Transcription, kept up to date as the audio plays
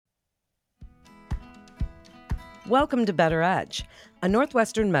Welcome to Better Edge, a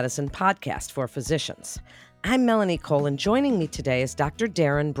Northwestern medicine podcast for physicians. I'm Melanie Cole, and joining me today is Dr.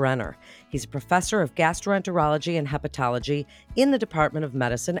 Darren Brenner. He's a professor of gastroenterology and hepatology in the Department of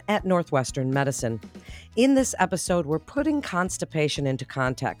Medicine at Northwestern Medicine. In this episode, we're putting constipation into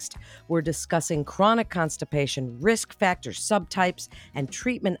context. We're discussing chronic constipation, risk factors, subtypes, and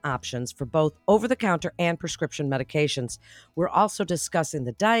treatment options for both over-the-counter and prescription medications. We're also discussing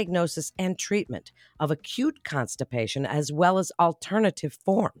the diagnosis and treatment of acute constipation as well as alternative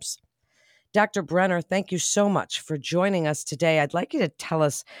forms. Dr. Brenner, thank you so much for joining us today. I'd like you to tell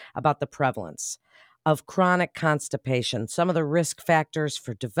us about the prevalence of chronic constipation, some of the risk factors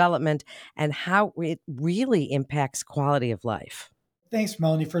for development, and how it really impacts quality of life. Thanks,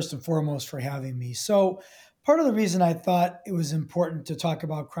 Melanie, first and foremost, for having me. So part of the reason I thought it was important to talk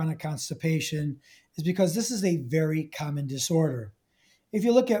about chronic constipation is because this is a very common disorder. If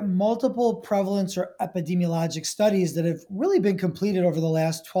you look at multiple prevalence or epidemiologic studies that have really been completed over the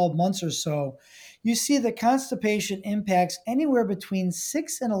last 12 months or so, you see that constipation impacts anywhere between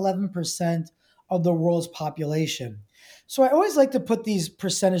 6 and 11% of the world's population. So I always like to put these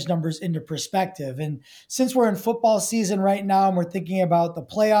percentage numbers into perspective. And since we're in football season right now and we're thinking about the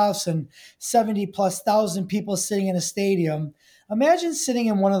playoffs and 70 plus thousand people sitting in a stadium, imagine sitting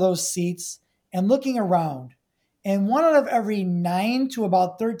in one of those seats and looking around. And 1 out of every 9 to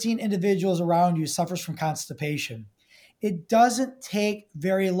about 13 individuals around you suffers from constipation. It doesn't take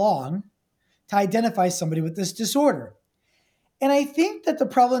very long to identify somebody with this disorder. And I think that the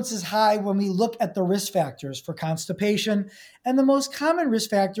prevalence is high when we look at the risk factors for constipation. And the most common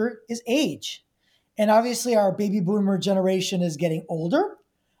risk factor is age. And obviously our baby boomer generation is getting older.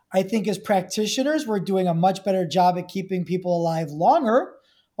 I think as practitioners, we're doing a much better job at keeping people alive longer.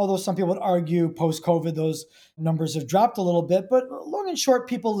 Although some people would argue post-COVID, those numbers have dropped a little bit, but long and short,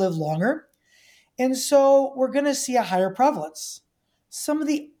 people live longer. And so we're going to see a higher prevalence. Some of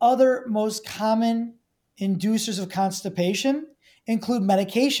the other most common inducers of constipation include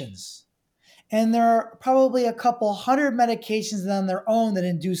medications. And there are probably a couple hundred medications on their own that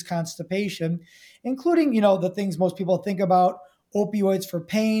induce constipation, including, the things most people think about, opioids for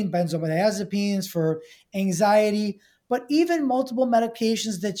pain, benzodiazepines for anxiety, but even multiple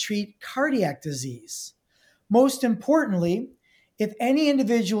medications that treat cardiac disease. Most importantly, if any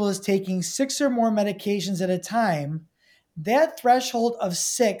individual is taking 6 or more medications at a time, that threshold of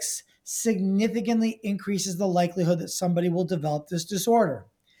 6 significantly increases the likelihood that somebody will develop this disorder.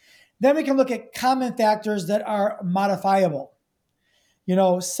 Then we can look at common factors that are modifiable.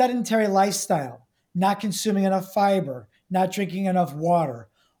 Sedentary lifestyle, not consuming enough fiber, not drinking enough water.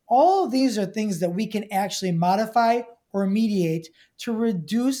 All of these are things that we can actually modify or mediate to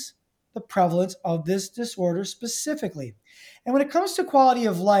reduce the prevalence of this disorder specifically. And when it comes to quality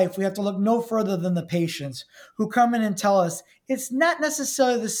of life, we have to look no further than the patients who come in and tell us it's not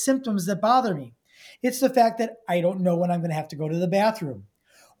necessarily the symptoms that bother me. It's the fact that I don't know when I'm going to have to go to the bathroom,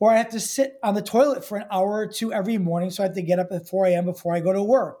 or I have to sit on the toilet for an hour or two every morning, so I have to get up at 4 a.m. before I go to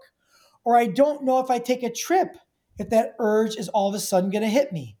work. Or I don't know if I take a trip, if that urge is all of a sudden going to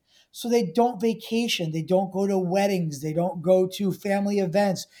hit me. So they don't vacation, they don't go to weddings, they don't go to family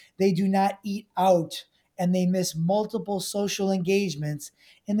events, they do not eat out, and they miss multiple social engagements.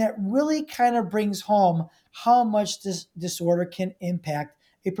 And that really kind of brings home how much this disorder can impact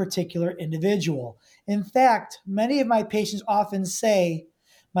a particular individual. In fact, many of my patients often say,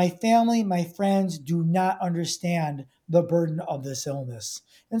 my family, my friends do not understand the burden of this illness.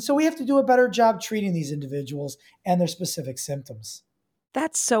 And so we have to do a better job treating these individuals and their specific symptoms.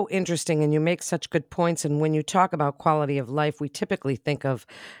 That's so interesting, and you make such good points. And when you talk about quality of life, we typically think of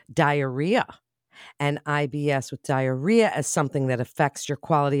diarrhea and IBS with diarrhea as something that affects your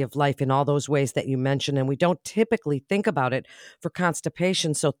quality of life in all those ways that you mentioned. And we don't typically think about it for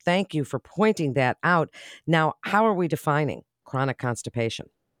constipation. So thank you for pointing that out. Now, how are we defining chronic constipation?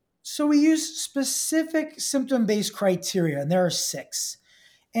 So we use specific symptom-based criteria, and there are 6.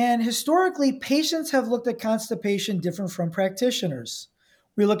 And historically, patients have looked at constipation different from practitioners.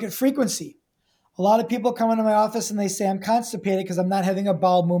 We look at frequency. A lot of people come into my office and they say, I'm constipated because I'm not having a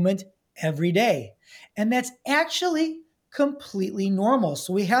bowel movement every day. And that's actually completely normal.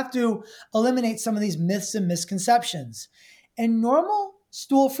 So we have to eliminate some of these myths and misconceptions. And normal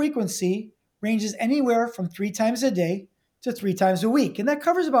stool frequency ranges anywhere from 3 times a day to 3 times a week. And that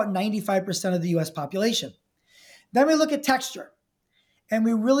covers about 95% of the US population. Then we look at texture. And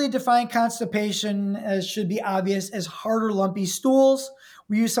we really define constipation, as should be obvious, as hard or lumpy stools.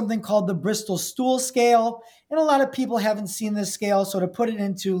 We use something called the Bristol Stool Scale. And a lot of people haven't seen this scale. So to put it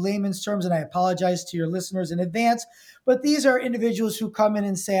into layman's terms, and I apologize to your listeners in advance, but these are individuals who come in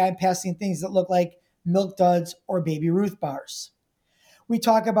and say, I'm passing things that look like Milk Duds, or Baby Ruth bars. We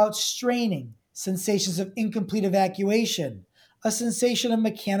talk about straining, sensations of incomplete evacuation, a sensation of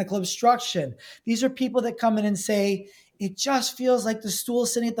mechanical obstruction. These are people that come in and say, it just feels like the stool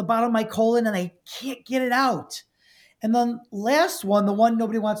is sitting at the bottom of my colon and I can't get it out. And then last one, the one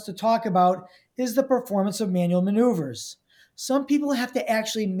nobody wants to talk about, is the performance of manual maneuvers. Some people have to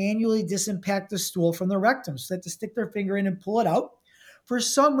actually manually disimpact the stool from the rectum. So they have to stick their finger in and pull it out. For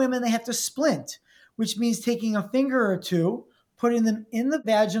some women, they have to splint, which means taking a finger or two, putting them in the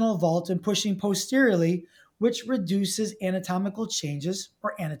vaginal vault and pushing posteriorly, which reduces anatomical changes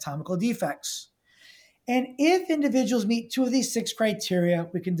or anatomical defects. And if individuals meet two of these six criteria,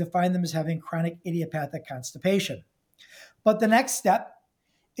 we can define them as having chronic idiopathic constipation. But the next step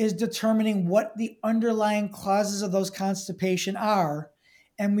is determining what the underlying causes of those constipation are.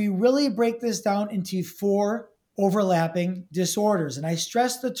 And we really break this down into four overlapping disorders. And I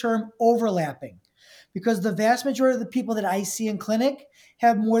stress the term overlapping because the vast majority of the people that I see in clinic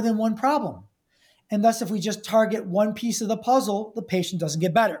have more than one problem. And thus, if we just target one piece of the puzzle, the patient doesn't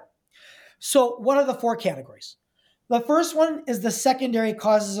get better. So, what are the four categories? The first one is the secondary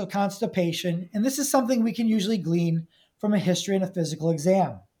causes of constipation. And this is something we can usually glean from a history and a physical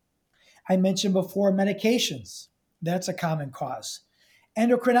exam. I mentioned before medications. That's a common cause.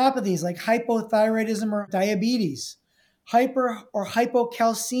 Endocrinopathies like hypothyroidism or diabetes, hyper or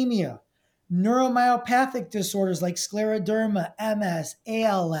hypocalcemia, neuromyopathic disorders like scleroderma, MS,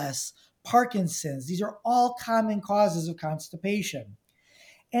 ALS, Parkinson's. These are all common causes of constipation.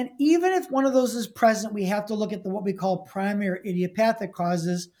 And even if one of those is present, we have to look at what we call primary idiopathic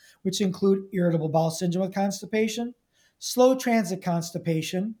causes, which include irritable bowel syndrome with constipation, slow transit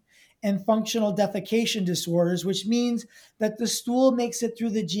constipation, and functional defecation disorders, which means that the stool makes it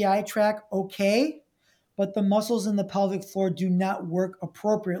through the GI tract okay, but the muscles in the pelvic floor do not work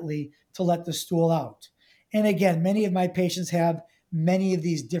appropriately to let the stool out. And again, many of my patients have many of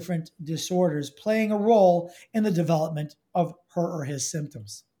these different disorders playing a role in the development of her or his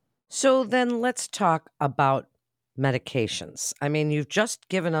symptoms. So then let's talk about medications. I mean, you've just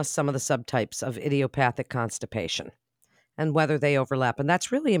given us some of the subtypes of idiopathic constipation and whether they overlap, and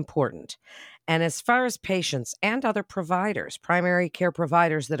that's really important. And as far as patients and other providers, primary care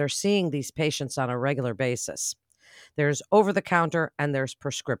providers that are seeing these patients on a regular basis, there's over-the-counter and there's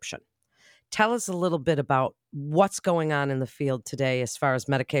prescription. Tell us a little bit about what's going on in the field today as far as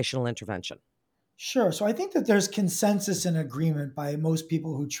medicational intervention. Sure. So I think that there's consensus and agreement by most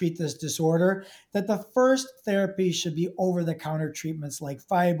people who treat this disorder that the first therapy should be over-the-counter treatments like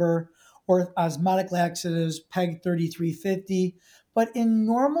fiber or osmotic laxatives, PEG 3350. But in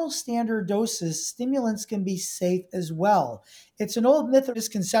normal standard doses, stimulants can be safe as well. It's an old myth or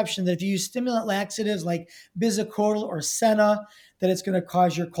misconception that if you use stimulant laxatives like bisacodyl or senna, that it's going to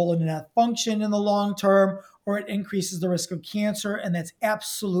cause your colon to not function in the long term or it increases the risk of cancer. And that's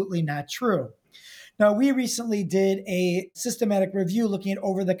absolutely not true. Now, we recently did a systematic review looking at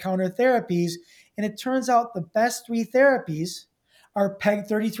over-the-counter therapies, and it turns out the best three therapies are PEG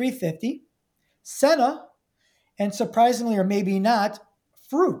 3350, senna, and surprisingly, or maybe not,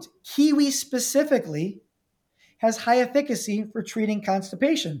 fruit. Kiwi specifically has high efficacy for treating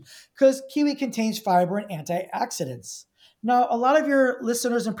constipation because kiwi contains fiber and antioxidants. Now, a lot of your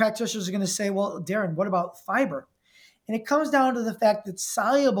listeners and practitioners are going to say, well, Darren, what about fiber? And it comes down to the fact that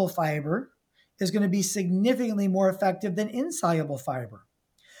soluble fiber is going to be significantly more effective than insoluble fiber.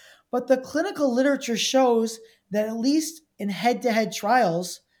 But the clinical literature shows that at least in head-to-head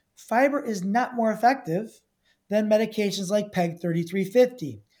trials, fiber is not more effective than medications like PEG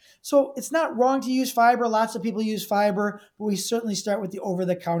 3350. So it's not wrong to use fiber. Lots of people use fiber, but we certainly start with the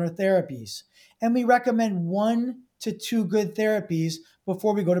over-the-counter therapies. And we recommend 1 to 2 good therapies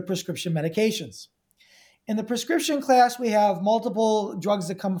before we go to prescription medications. In the prescription class, we have multiple drugs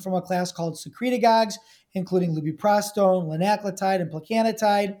that come from a class called secretagogues, including lubiprostone, linaclotide, and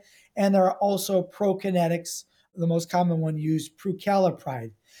plecanatide. And there are also prokinetics, the most common one used,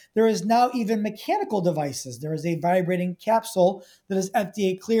 prucalopride. There is now even mechanical devices. There is a vibrating capsule that is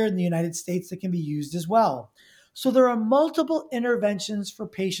FDA cleared in the United States that can be used as well. So there are multiple interventions for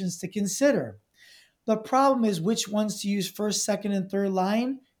patients to consider. The problem is which ones to use first, second, and third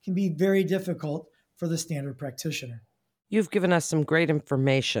line can be very difficult for the standard practitioner. You've given us some great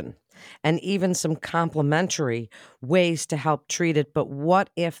information and even some complementary ways to help treat it, but what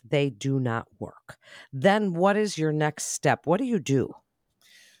if they do not work? Then what is your next step? What do you do?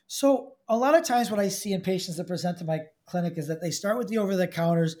 So a lot of times what I see in patients that present to my clinic is that they start with the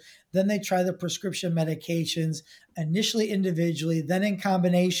over-the-counters, then they try the prescription medications, initially individually, then in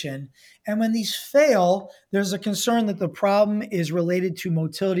combination. And when these fail, there's a concern that the problem is related to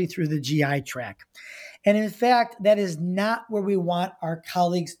motility through the GI tract. And in fact, that is not where we want our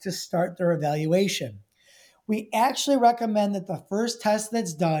colleagues to start their evaluation. We actually recommend that the first test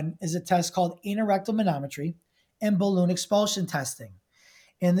that's done is a test called anorectal manometry and balloon expulsion testing.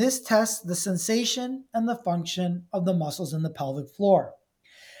 And this tests the sensation and the function of the muscles in the pelvic floor.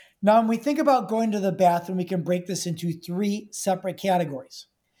 Now, when we think about going to the bathroom, we can break this into three separate categories.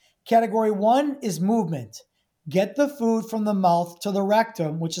 Category one is movement. Get the food from the mouth to the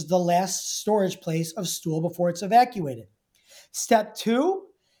rectum, which is the last storage place of stool before it's evacuated. Step two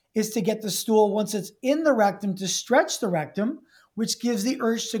is to get the stool, once it's in the rectum, to stretch the rectum, which gives the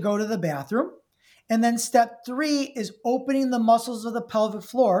urge to go to the bathroom. And then step three is opening the muscles of the pelvic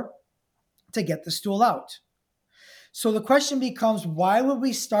floor to get the stool out. So the question becomes, why would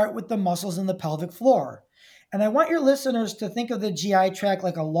we start with the muscles in the pelvic floor? And I want your listeners to think of the GI tract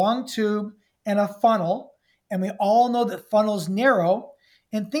like a long tube and a funnel. And we all know that funnels narrow,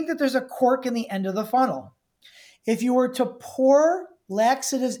 and think that there's a cork in the end of the funnel. If you were to pour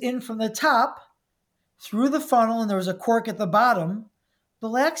laxatives in from the top through the funnel and there was a cork at the bottom, the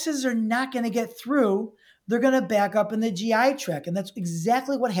laxatives are not going to get through. They're going to back up in the GI tract. And that's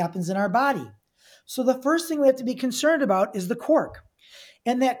exactly what happens in our body. So the first thing we have to be concerned about is the cork.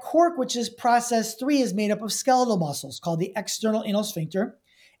 And that cork, which is process 3, is made up of skeletal muscles called the external anal sphincter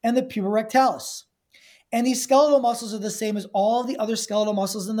and the puborectalis. And these skeletal muscles are the same as all the other skeletal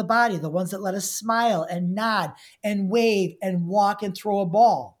muscles in the body, the ones that let us smile and nod and wave and walk and throw a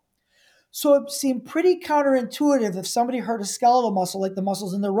ball. So it seemed pretty counterintuitive if somebody hurt a skeletal muscle like the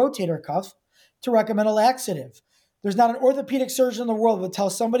muscles in the rotator cuff to recommend a laxative. There's not an orthopedic surgeon in the world that would tell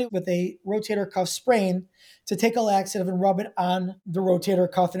somebody with a rotator cuff sprain to take a laxative and rub it on the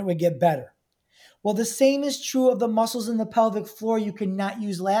rotator cuff and it would get better. Well, the same is true of the muscles in the pelvic floor. You cannot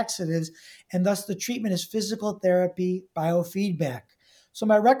use laxatives, and thus the treatment is physical therapy, biofeedback. So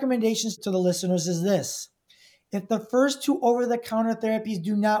my recommendations to the listeners is this. If the first two over-the-counter therapies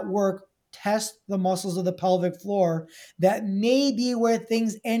do not work, test the muscles of the pelvic floor. That may be where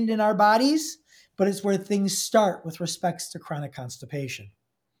things end in our bodies, but it's where things start with respects to chronic constipation.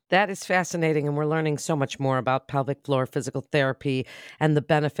 That is fascinating, and we're learning so much more about pelvic floor physical therapy and the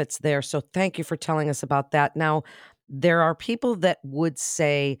benefits there. So thank you for telling us about that. Now, there are people that would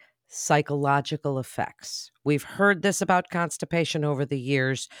say psychological effects. We've heard this about constipation over the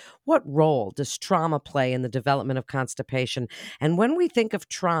years. What role does trauma play in the development of constipation? And when we think of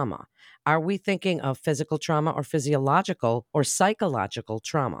trauma, are we thinking of physical trauma or physiological or psychological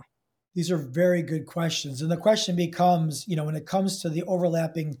trauma? These are very good questions. And the question becomes, when it comes to the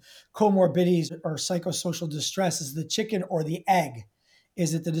overlapping comorbidities or psychosocial distress, is the chicken or the egg?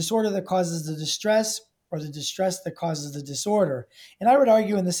 Is it the disorder that causes the distress or the distress that causes the disorder? And I would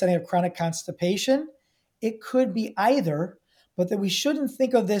argue in the setting of chronic constipation, it could be either, but that we shouldn't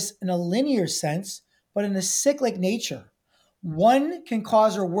think of this in a linear sense, but in a cyclic nature. One can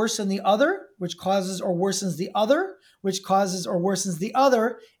cause or worsen the other, which causes or worsens the other, which causes or worsens the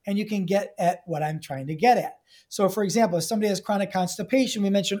other, and you can get at what I'm trying to get at. So for example, if somebody has chronic constipation,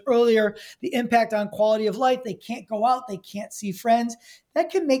 we mentioned earlier the impact on quality of life, they can't go out, they can't see friends, that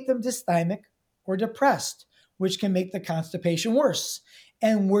can make them dysthymic or depressed, which can make the constipation worse.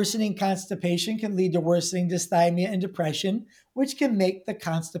 And worsening constipation can lead to worsening dysthymia and depression, which can make the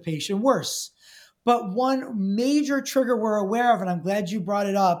constipation worse. But one major trigger we're aware of, and I'm glad you brought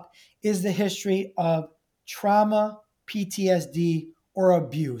it up, is the history of trauma, PTSD, or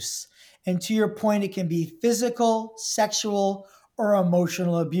abuse. And to your point, it can be physical, sexual, or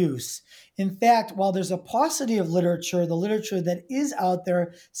emotional abuse. In fact, while there's a paucity of literature, the literature that is out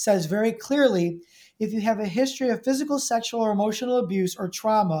there says very clearly, if you have a history of physical, sexual, or emotional abuse or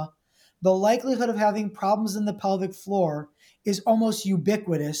trauma, the likelihood of having problems in the pelvic floor is almost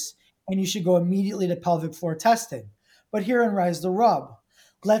ubiquitous, and you should go immediately to pelvic floor testing. But herein lies the rub.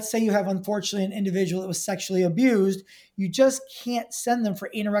 Let's say you have, unfortunately, an individual that was sexually abused. You just can't send them for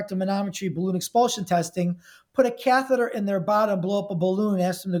anorectal manometry, balloon expulsion testing, put a catheter in their bottom, blow up a balloon,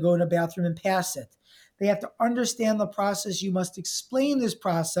 ask them to go in a bathroom and pass it. They have to understand the process. You must explain this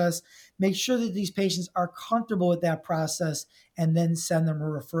process, make sure that these patients are comfortable with that process, and then send them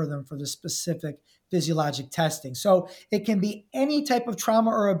or refer them for the specific physiologic testing. So it can be any type of trauma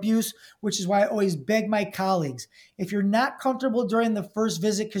or abuse, which is why I always beg my colleagues, if you're not comfortable during the first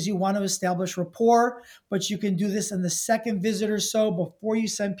visit because you want to establish rapport, but you can do this in the second visit or so before you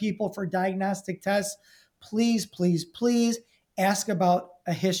send people for diagnostic tests, please, please, please ask about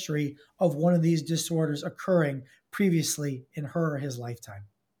a history of one of these disorders occurring previously in her or his lifetime.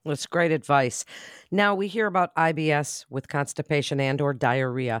 That's great advice. Now we hear about IBS with constipation and or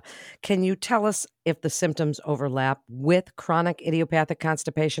diarrhea. Can you tell us if the symptoms overlap with chronic idiopathic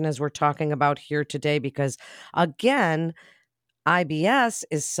constipation as we're talking about here today? Because again, IBS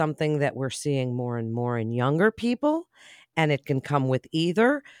is something that we're seeing more and more in younger people, and it can come with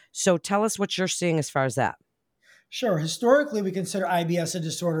either. So tell us what you're seeing as far as that. Sure. Historically, we consider IBS a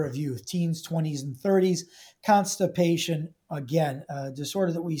disorder of youth, teens, 20s, and 30s. Constipation, again, a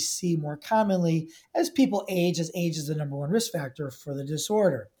disorder that we see more commonly as people age, as age is the number one risk factor for the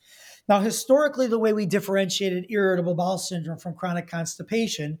disorder. Now, historically, the way we differentiated irritable bowel syndrome from chronic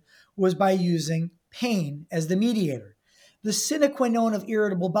constipation was by using pain as the mediator. The sine qua non of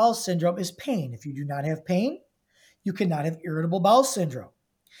irritable bowel syndrome is pain. If you do not have pain, you cannot have irritable bowel syndrome.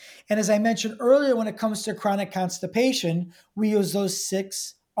 And as I mentioned earlier, when it comes to chronic constipation, we use those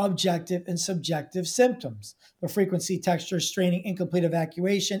 6 objective and subjective symptoms: the frequency, texture, straining, incomplete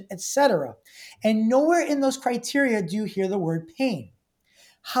evacuation, etc. And nowhere in those criteria do you hear the word pain.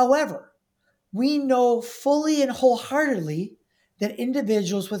 However, we know fully and wholeheartedly that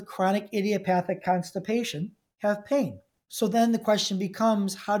individuals with chronic idiopathic constipation have pain. So then the question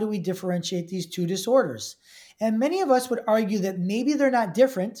becomes, how do we differentiate these two disorders? And many of us would argue that maybe they're not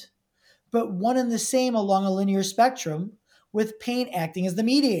different, but one and the same along a linear spectrum, with pain acting as the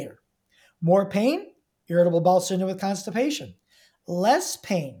mediator. More pain, irritable bowel syndrome with constipation. Less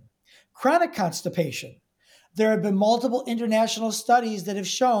pain, chronic constipation. There have been multiple international studies that have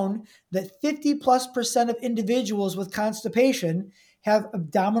shown that 50+% of individuals with constipation have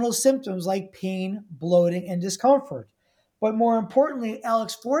abdominal symptoms like pain, bloating, and discomfort. But more importantly,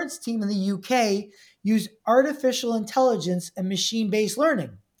 Alex Ford's team in the UK used artificial intelligence and machine based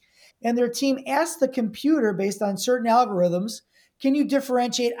learning. And their team asked the computer, based on certain algorithms, can you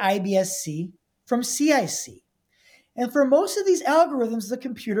differentiate IBS-C from CIC? And for most of these algorithms, the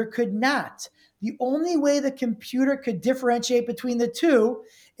computer could not. The only way the computer could differentiate between the two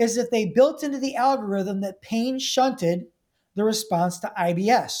is if they built into the algorithm that pain shunted the response to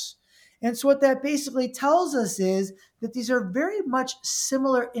IBS. And so, what that basically tells us is that these are very much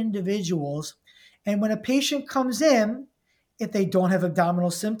similar individuals. And when a patient comes in, if they don't have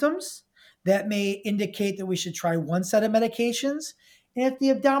abdominal symptoms, that may indicate that we should try one set of medications. And if the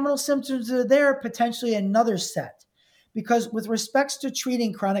abdominal symptoms are there, potentially another set. Because with respects to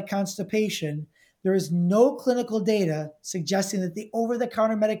treating chronic constipation, there is no clinical data suggesting that the over the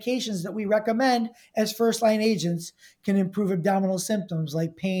counter medications that we recommend as first line agents can improve abdominal symptoms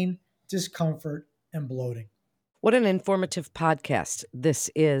like pain, discomfort, and bloating. What an informative podcast this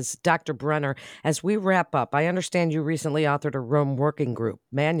is, Dr. Brenner. As we wrap up, I understand you recently authored a Rome Working Group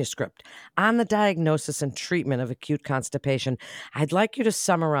manuscript on the diagnosis and treatment of acute constipation. I'd like you to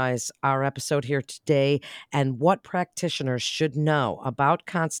summarize our episode here today and what practitioners should know about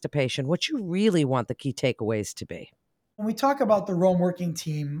constipation, what you really want the key takeaways to be. When we talk about the Rome Working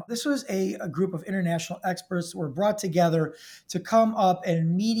Team, this was a group of international experts that were brought together to come up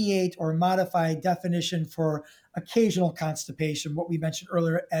and mediate or modify a definition for occasional constipation, what we mentioned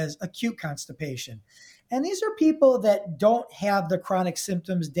earlier as acute constipation. And these are people that don't have the chronic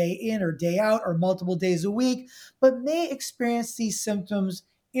symptoms day in or day out or multiple days a week, but may experience these symptoms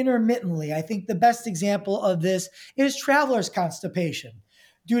intermittently. I think the best example of this is traveler's constipation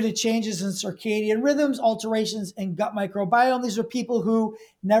due to changes in circadian rhythms, alterations in gut microbiome. These are people who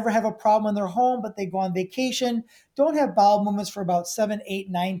never have a problem in their home, but they go on vacation, don't have bowel movements for about 7,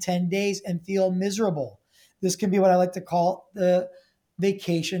 8, 9, 10 days, and feel miserable. This can be what I like to call the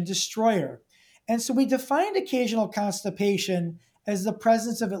vacation destroyer. And so we defined occasional constipation as the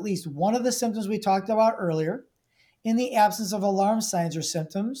presence of at least one of the symptoms we talked about earlier, in the absence of alarm signs or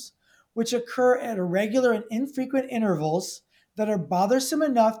symptoms, which occur at irregular and infrequent intervals that are bothersome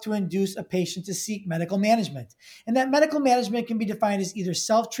enough to induce a patient to seek medical management. And that medical management can be defined as either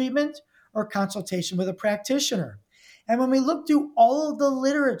self-treatment or consultation with a practitioner. And when we looked through all of the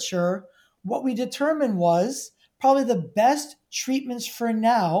literature, what we determined was probably the best treatments for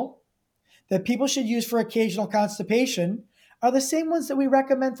now that people should use for occasional constipation are the same ones that we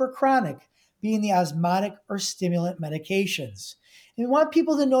recommend for chronic, being the osmotic or stimulant medications. And we want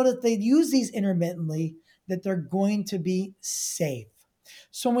people to know that they use these intermittently, that they're going to be safe.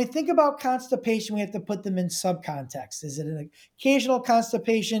 So when we think about constipation, we have to put them in subcontext. Is it an occasional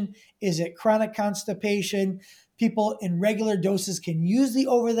constipation? Is it chronic constipation? People in regular doses can use the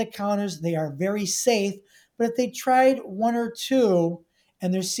over-the-counters. They are very safe. But if they tried one or two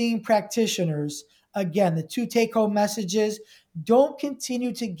and they're seeing practitioners, again, the two take-home messages: don't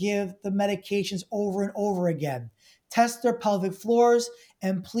continue to give the medications over and over again. test their pelvic floors,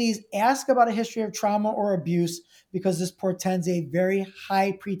 and please ask about a history of trauma or abuse because this portends a very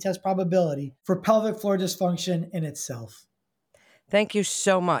high pretest probability for pelvic floor dysfunction in itself. Thank you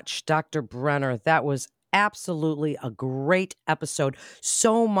so much, Dr. Brenner. That was absolutely a great episode.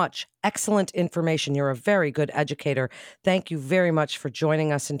 So much excellent information. You're a very good educator. Thank you very much for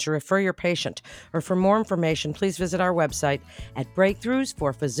joining us, and to refer your patient or for more information, please visit our website at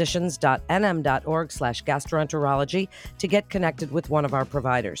breakthroughsforphysicians.nm.org/gastroenterology to get connected with one of our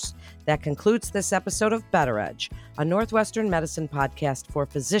providers. That concludes this episode of Better Edge, a Northwestern medicine podcast for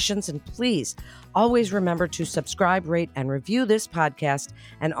physicians. And please always remember to subscribe, rate, and review this podcast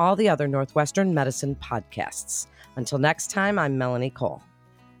and all the other Northwestern medicine podcasts. Until next time, I'm Melanie Cole.